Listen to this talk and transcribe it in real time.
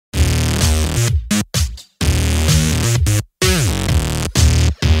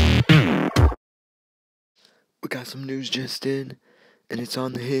We got some news just in, and it's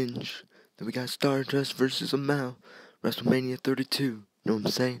on the hinge. That we got Stardust versus Amell, WrestleMania 32. Know what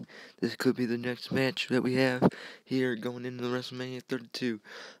I'm saying? This could be the next match that we have here going into the WrestleMania 32.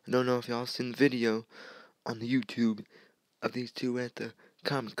 I don't know if y'all seen the video on the YouTube of these two at the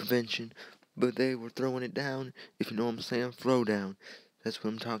comic convention, but they were throwing it down, if you know what I'm saying, throw down. That's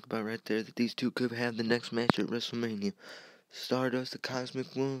what I'm talking about right there, that these two could have the next match at WrestleMania. Stardust, the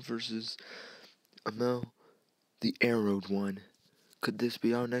Cosmic One, versus Amell, the Arrowed One. Could this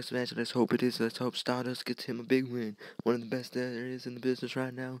be our next match? Let's hope it is. Let's hope Stardust gets him a big win. One of the best there is in the business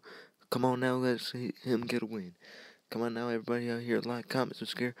right now. Come on now, let's see him get a win. Come on now, everybody out here, like, comment,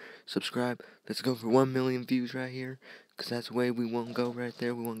 subscribe. Let's go for 1 million views right here, because that's the way we want to go right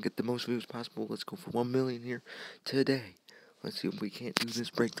there. We want to get the most views possible. Let's go for 1 million here today. Let's see if we can't do this,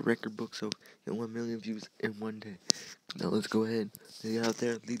 break the record book, so get 1 million views in one day. Now let's go ahead. Get out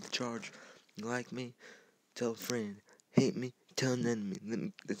there, lead the charge. You like me? Tell a friend. Hate me? Tell an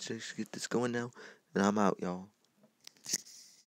enemy. Let's just get this going now. And I'm out, y'all.